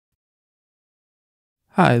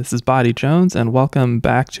Hi, this is Body Jones, and welcome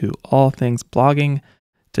back to All Things Blogging.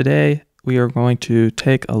 Today, we are going to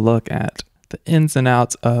take a look at the ins and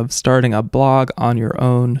outs of starting a blog on your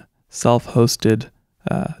own self-hosted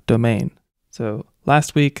domain. So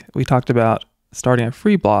last week, we talked about starting a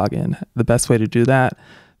free blog and the best way to do that.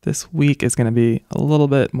 This week is going to be a little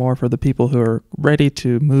bit more for the people who are ready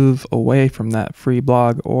to move away from that free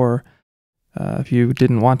blog, or if you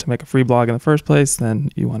didn't want to make a free blog in the first place, then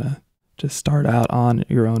you want to just start out on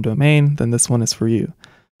your own domain, then this one is for you.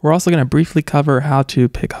 We're also going to briefly cover how to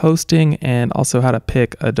pick hosting and also how to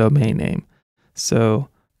pick a domain name. So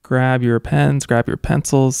grab your pens, grab your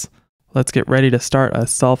pencils. Let's get ready to start a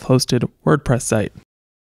self-hosted WordPress site.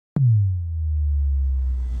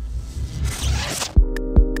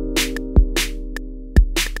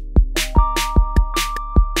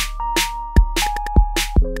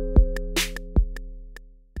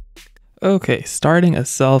 Okay, starting a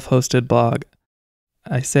self-hosted blog.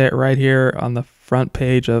 I say it right here on the front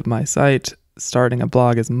page of my site. Starting a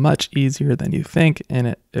blog is much easier than you think, and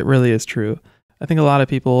it really is true. I think a lot of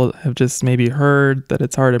people have just maybe heard that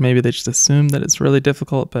it's hard, or maybe they just assume that it's really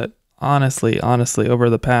difficult, but honestly, over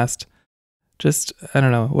the past,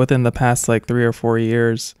 within the past like 3 or 4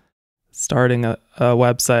 years, starting a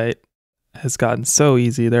website has gotten so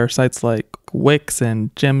easy. There are sites like Wix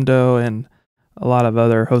and Jimdo, and a lot of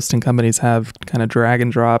other hosting companies have kind of drag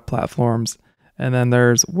and drop platforms. And then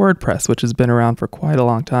there's WordPress, which has been around for quite a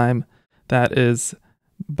long time. That is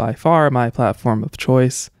by far my platform of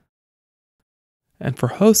choice. And for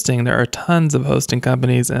hosting, there are tons of hosting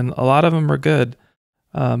companies, and a lot of them are good.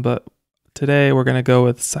 But today we're going to go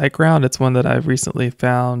with SiteGround. It's one that I've recently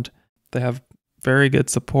found. They have very good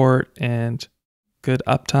support and good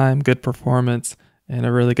uptime, good performance, and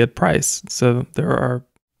a really good price. So there are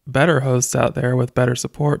better hosts out there with better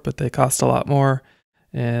support, but they cost a lot more.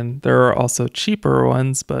 And there are also cheaper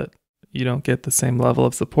ones, but you don't get the same level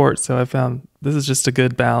of support. So I found this is just a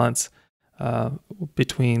good balance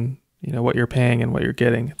between what you're paying and what you're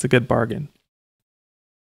getting. It's a good bargain.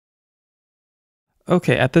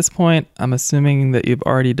 Okay, at this point, I'm assuming that you've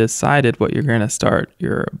already decided what you're going to start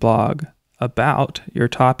your blog about, your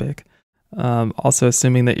topic. Also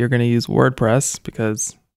assuming that you're going to use WordPress,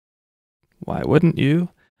 because why wouldn't you?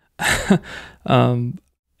 And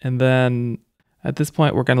then at this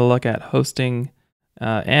point, we're going to look at hosting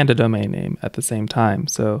and a domain name at the same time.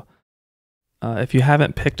 So if you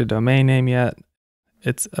haven't picked a domain name yet,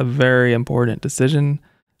 it's a very important decision.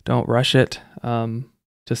 Don't rush it. To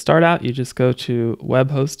start out, you just go to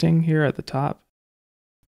web hosting here at the top,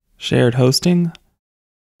 shared hosting,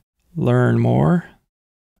 learn more.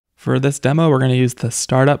 For this demo, we're going to use the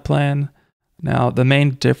startup plan. Now, the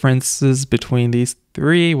main differences between these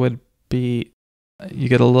three would be you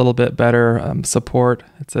get a little bit better support.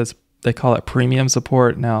 It says they call it premium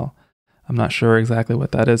support. Now, I'm not sure exactly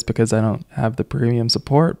what that is because I don't have the premium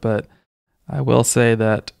support, but I will say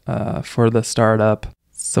that for the startup,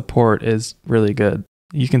 support is really good.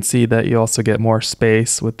 You can see that you also get more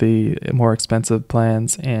space with the more expensive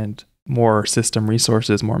plans and more system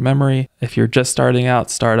resources, more memory. If you're just starting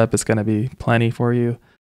out, startup is going to be plenty for you.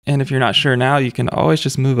 And if you're not sure now, you can always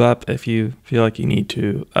just move up if you feel like you need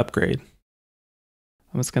to upgrade.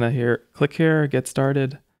 I'm just going to click here, get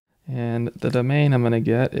started. And the domain I'm going to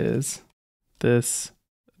get is this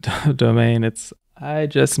domain. It's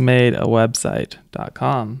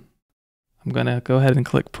ijustmadeawebsite.com. I'm going to go ahead and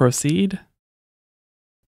click proceed.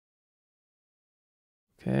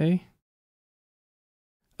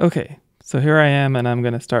 Okay, so here I am, and I'm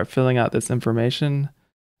going to start filling out this information.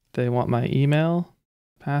 They want my email,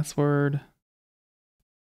 password,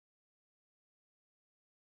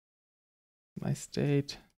 my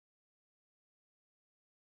state,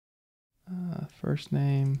 first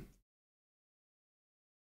name,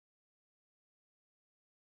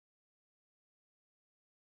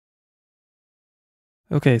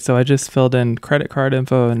 okay, so I just filled in credit card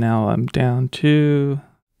info, and now I'm down to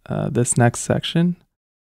this next section.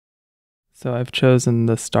 So I've chosen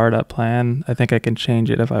the startup plan. I think I can change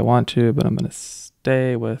it if I want to, but I'm going to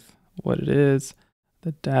stay with what it is.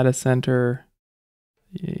 The data center.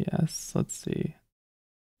 Yes, let's see.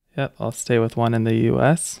 Yep, I'll stay with one in the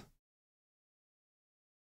US.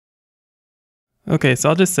 Okay, so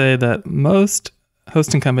I'll just say that most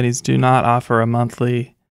hosting companies do not offer a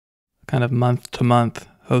monthly, kind of month-to-month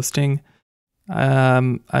hosting.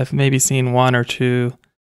 I've maybe seen 1 or 2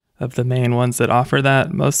 of the main ones that offer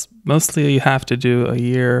that. Mostly you have to do a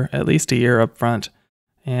year, at least a year up front.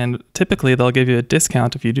 And typically they'll give you a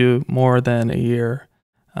discount if you do more than a year.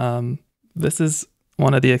 This is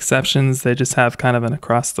one of the exceptions. They just have kind of an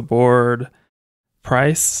across the board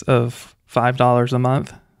price of $5 a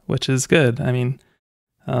month, which is good. I mean,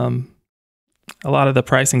 a lot of the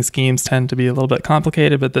pricing schemes tend to be a little bit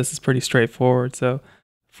complicated, but this is pretty straightforward. So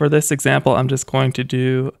for this example, I'm just going to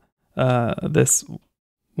do this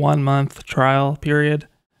 1 month trial period,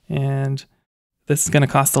 and this is going to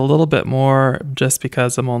cost a little bit more just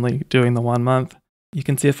because I'm only doing the 1 month. You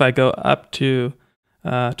can see if I go up to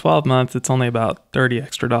 12 months, it's only about $30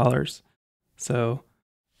 extra. So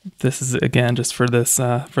this is, again, just for this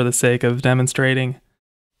for the sake of demonstrating.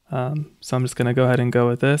 So I'm just going to go ahead and go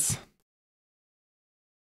with this.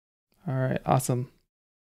 All right, awesome.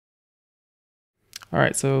 All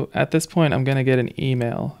right, so at this point, I'm going to get an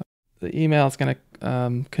email. The email is going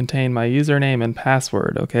to contain my username and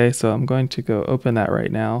password, okay? So I'm going to go open that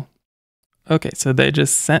right now. Okay, so they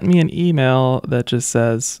just sent me an email that just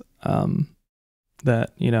says that,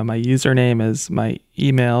 my username is my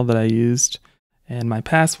email that I used, and my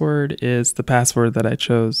password is the password that I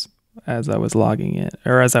chose as I was logging in,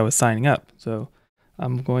 or as I was signing up. So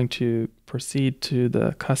I'm going to proceed to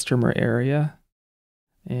the customer area,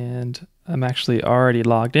 and I'm actually already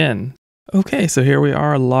logged in. Okay, so here we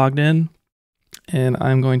are logged in, and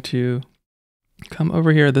I'm going to come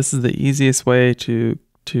over here. This is the easiest way to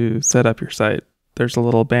set up your site. There's a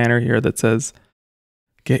little banner here that says,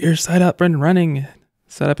 get your site up and running,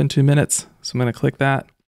 set up in 2 minutes. So I'm going to click that.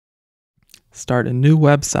 Start a new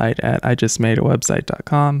website at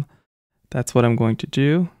ijustmadeawebsite.com. That's what I'm going to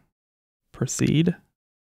do. Proceed.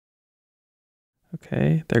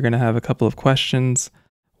 Okay, they're going to have a couple of questions.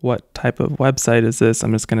 What type of website is this?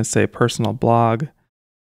 I'm just going to say personal blog.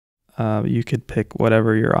 You could pick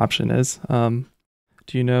whatever your option is. Do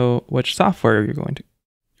you know which software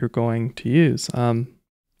you're going to use?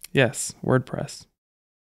 Yes, WordPress.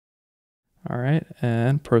 All right,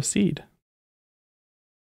 and proceed.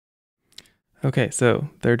 Okay, so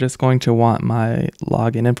they're just going to want my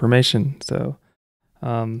login information. So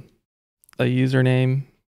a username.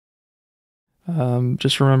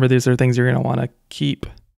 Just remember, these are things you're going to want to keep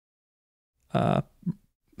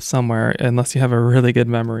somewhere, unless you have a really good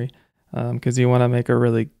memory, because you want to make a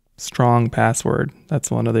really strong password. That's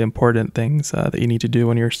one of the important things that you need to do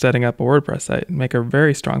when you're setting up a WordPress site. Make a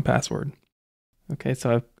very strong password. Okay,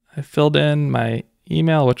 so I've filled in my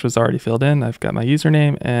email, which was already filled in. I've got my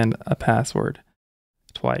username and a password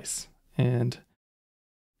twice. And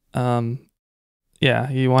yeah,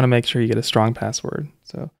 you want to make sure you get a strong password.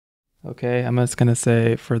 So, okay, I'm just going to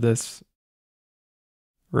say for this,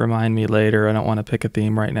 remind me later. I don't want to pick a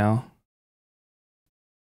theme right now.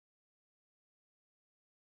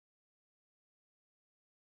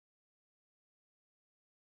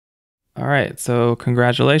 All right, so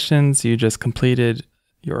congratulations, you just completed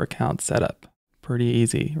your account setup. Pretty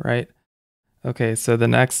easy, right? Okay, so the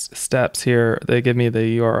next steps here, they give me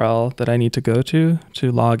the URL that I need to go to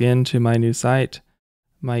log into my new site,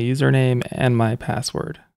 my username, and my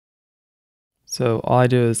password. So all I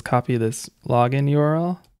do is copy this login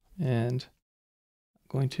URL, and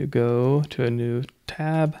I'm going to go to a new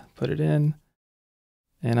tab, put it in,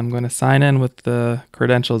 and I'm going to sign in with the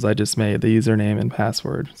credentials I just made, the username and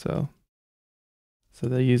password. So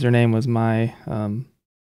the username was my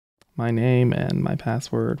name, and my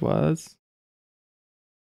password was.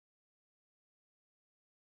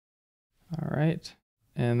 All right,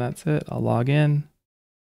 and that's it. I'll log in.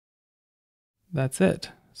 That's it.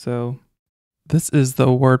 So this is the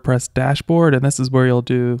WordPress dashboard, and this is where you'll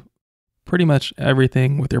do pretty much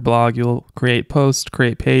everything with your blog. You'll create posts,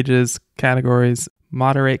 create pages, categories,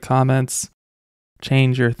 moderate comments,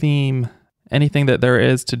 change your theme, anything that there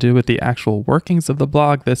is to do with the actual workings of the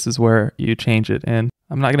blog. This is where you change it. And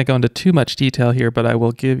I'm not going to go into too much detail here, but I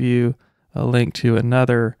will give you a link to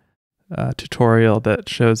another tutorial that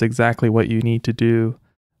shows exactly what you need to do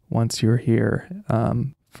once you're here.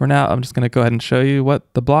 For now, I'm just going to go ahead and show you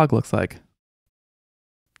what the blog looks like.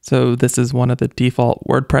 So this is one of the default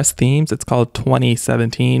WordPress themes. It's called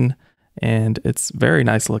 2017, and it's very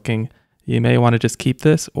nice looking. You may want to just keep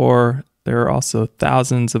this, or there are also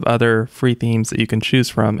thousands of other free themes that you can choose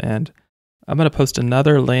from. And I'm going to post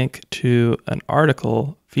another link to an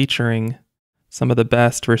article featuring some of the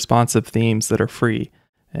best responsive themes that are free.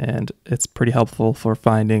 And it's pretty helpful for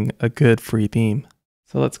finding a good free theme.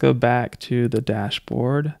 So let's go back to the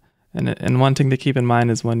dashboard. And one thing to keep in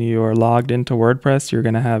mind is when you are logged into WordPress,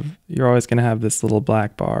 you're always going to have this little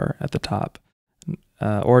black bar at the top.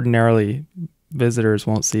 Ordinarily, visitors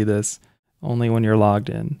won't see this, only when you're logged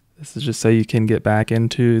in. This is just so you can get back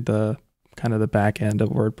into the kind of the back end of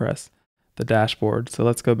WordPress, the dashboard. So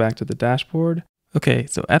let's go back to the dashboard. Okay,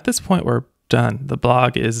 so at this point, we're done. The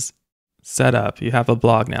blog is set up. You have a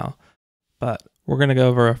blog now. But we're going to go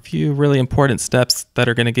over a few really important steps that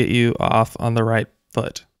are going to get you off on the right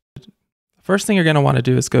foot. First thing you're going to want to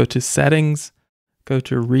do is go to Settings, go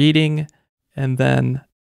to Reading, and then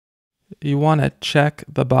you want to check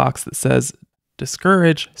the box that says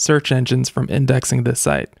Discourage search engines from indexing this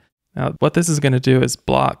site. Now, what this is going to do is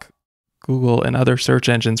block Google and other search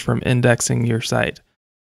engines from indexing your site.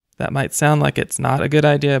 That might sound like it's not a good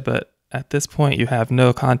idea, but at this point you have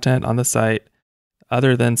no content on the site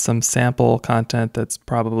other than some sample content that's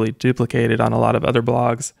probably duplicated on a lot of other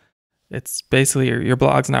blogs. It's basically your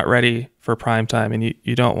blog's not ready for prime time, and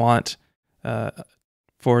you don't want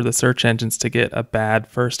for the search engines to get a bad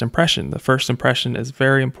first impression. The first impression is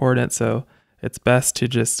very important, so it's best to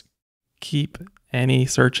just keep any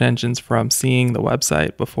search engines from seeing the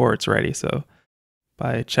website before it's ready. So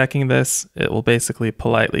by checking this, it will basically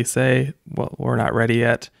politely say, well, we're not ready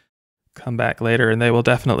yet, come back later, and they will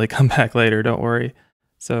definitely come back later, don't worry.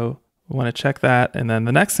 So we want to check that, and then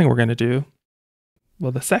the next thing we're going to do,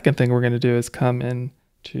 well, the second thing we're going to do is come in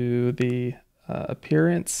to the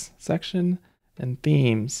Appearance section and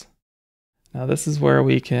Themes. Now this is where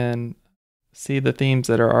we can see the themes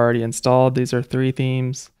that are already installed. These are 3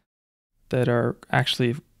 themes that are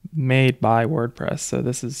actually made by WordPress. So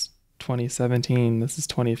this is 2017, this is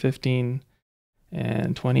 2015,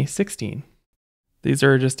 and 2016. These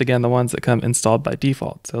are just, again, the ones that come installed by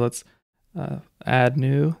default. So let's add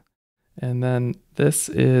new. And then this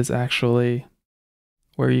is actually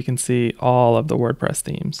where you can see all of the WordPress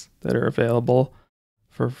themes that are available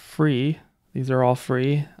for free. These are all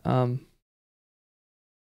free.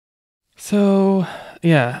 So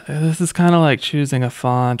yeah, this is kind of like choosing a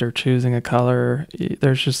font or choosing a color.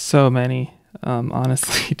 There's just so many,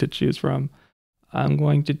 honestly, to choose from. I'm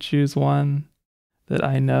going to choose one that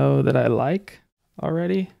I know that I like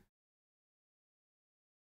already.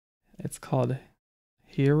 It's called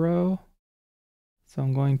Hero. So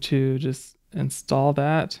I'm going to just install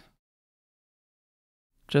that.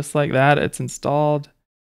 Just like that, it's installed.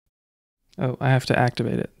 Oh, I have to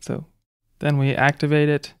activate it. So then we activate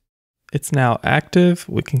it. It's now active.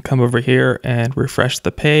 We can come over here and refresh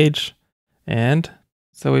the page. And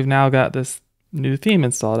so we've now got this new theme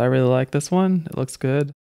installed. I really like this one. It looks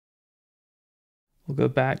good. We'll go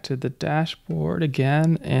back to the dashboard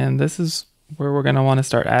again, and this is where we're going to want to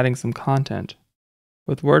start adding some content.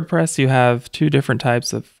 With WordPress, you have 2 different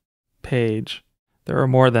types of page. There are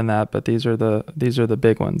more than that, but these are the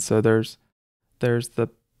big ones. So there's the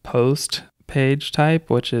post page type,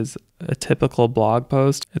 which is a typical blog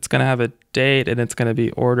post. It's going to have a date and it's going to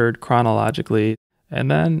be ordered chronologically. And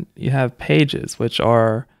then you have pages, which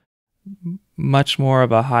are much more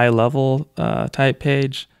of a high level type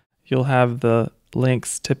page. You'll have the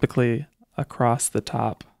links typically across the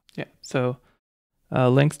top. Yeah. So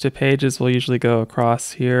links to pages will usually go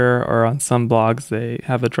across here, or on some blogs they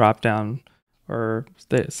have a drop down, or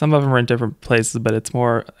some of them are in different places, but it's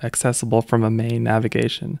more accessible from a main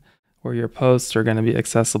navigation, where your posts are going to be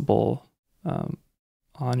accessible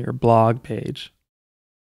on your blog page.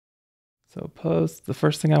 So posts, the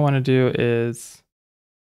first thing I want to do is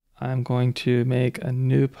I'm going to make a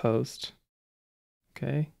new post.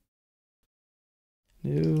 Okay.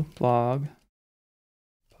 New blog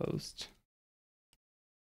post.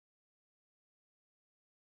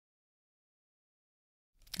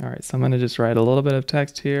 All right, so I'm going to just write a little bit of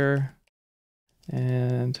text here,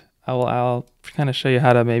 and I'll kind of show you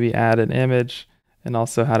how to maybe add an image and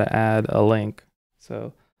also how to add a link.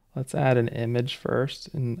 So let's add an image first,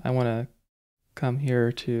 and I want to come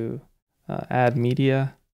here to add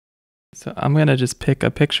media. So I'm going to just pick a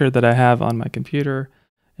picture that I have on my computer,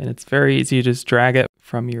 and it's very easy. You just drag it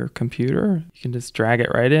from your computer. You can just drag it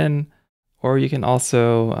right in, or you can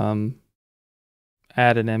also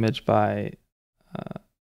add an image by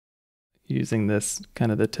using this kind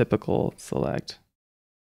of the typical select.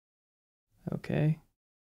 Okay,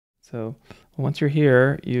 so once you're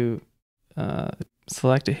here, you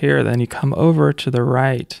select it here, then you come over to the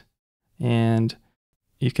right and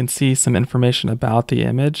you can see some information about the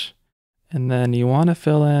image, and then you want to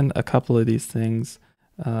fill in a couple of these things.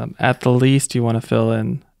 At the least, you want to fill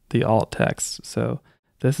in the alt text. So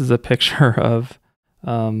this is a picture of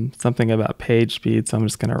something about page speed, so I'm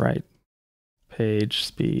just going to write page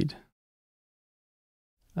speed.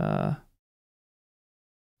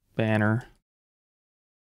 Banner.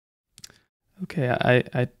 Okay,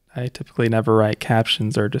 I typically never write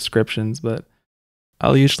captions or descriptions, but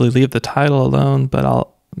I'll usually leave the title alone, but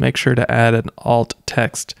I'll make sure to add an alt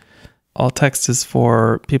text. Alt text is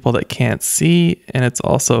for people that can't see, and it's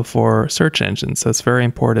also for search engines, so it's very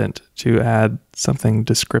important to add something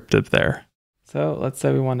descriptive there. So let's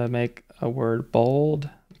say we want to make a word bold.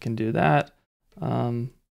 We can do that. I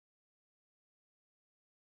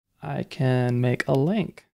can make a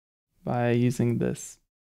link by using this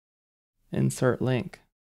insert link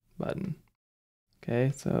button.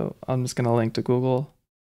 Okay, so I'm just going to link to Google,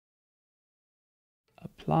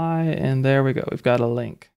 apply, and there we go. We've got a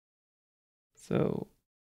link. So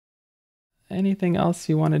anything else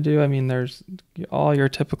you want to do? I mean, there's all your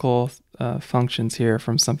typical functions here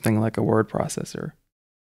from something like a word processor.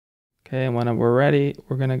 Okay, and when we're ready,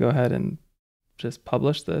 we're going to go ahead and just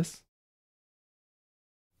publish this.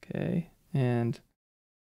 Okay, and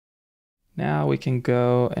now we can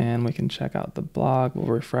go and we can check out the blog. We'll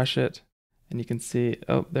refresh it, and you can see,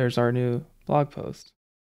 oh, there's our new blog post.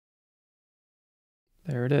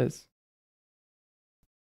 There it is.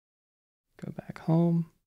 Go back home.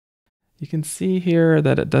 You can see here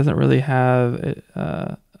that it doesn't really have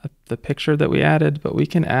the picture that we added, but we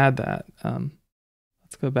can add that.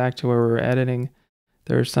 Let's go back to where we were editing.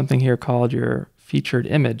 There's something here called your featured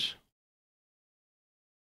image.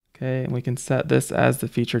 Okay, and we can set this as the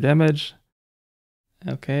featured image.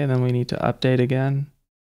 Okay, and then we need to update again.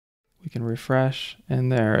 We can refresh,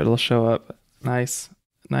 and there, it'll show up nice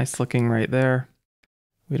looking right there.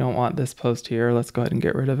 We don't want this post here. Let's go ahead and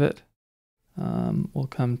get rid of it. We'll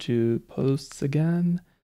come to posts again.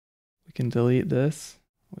 We can delete this.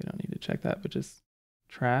 We don't need to check that, but just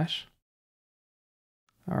trash.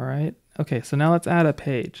 All right. Okay, so now let's add a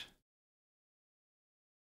page.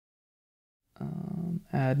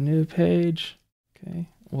 Add new page. Okay,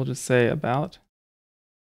 we'll just say about.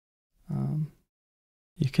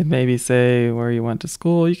 You could maybe say where you went to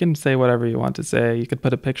school. You can say whatever you want to say. You could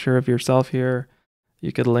put a picture of yourself here.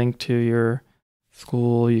 You could link to your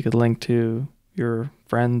school. You could link to your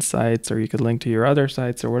friends' sites, or you could link to your other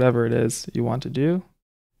sites, or whatever it is you want to do.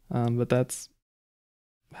 But that's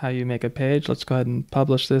how you make a page. Let's go ahead and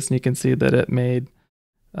publish this, and you can see that it made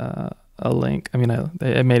a link. I mean,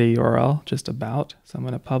 it made a URL just about. So I'm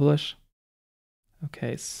going to publish.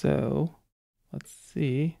 Okay, so let's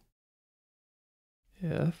see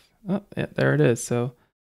if, oh, yeah, there it is. So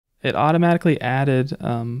it automatically added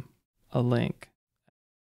a link.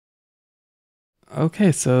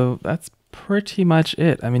 Okay, so that's pretty much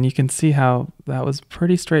it. I mean, you can see how that was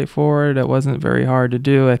pretty straightforward. It wasn't very hard to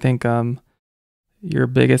do. I think your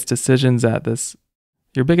biggest decisions are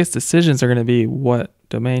going to be what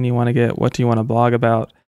domain you want to get, what do you want to blog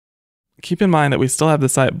about. Keep in mind that we still have the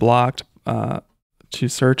site blocked to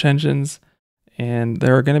search engines, and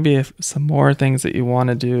there are going to be some more things that you want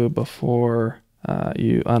to do before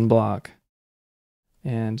you unblock.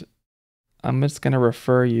 And I'm just going to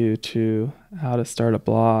refer you to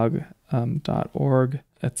howtostartablog.org.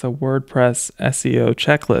 It's a WordPress SEO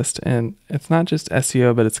checklist, and it's not just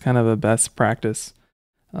SEO, but it's kind of a best practice.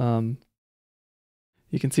 You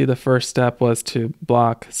can see the first step was to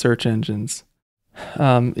block search engines.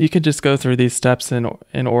 You could just go through these steps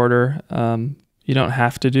in order. You don't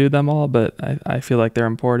have to do them all, but I feel like they're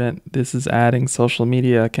important. This is adding social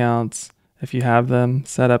media accounts. If you have them,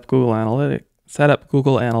 set up Google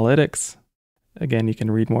Analytics. Again, you can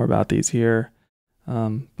read more about these here.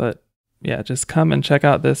 But yeah, just come and check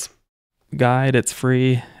out this guide. It's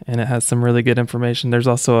free, and it has some really good information. There's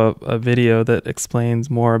also a video that explains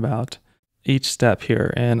more about each step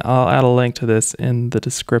here, and I'll add a link to this in the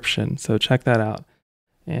description, so check that out.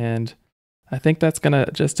 And I think that's gonna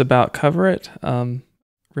just about cover it.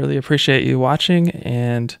 Really appreciate you watching,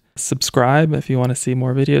 and subscribe if you want to see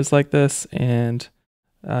more videos like this, and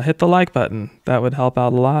hit the like button. That would help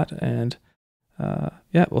out a lot. And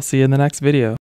yeah, we'll see you in the next video.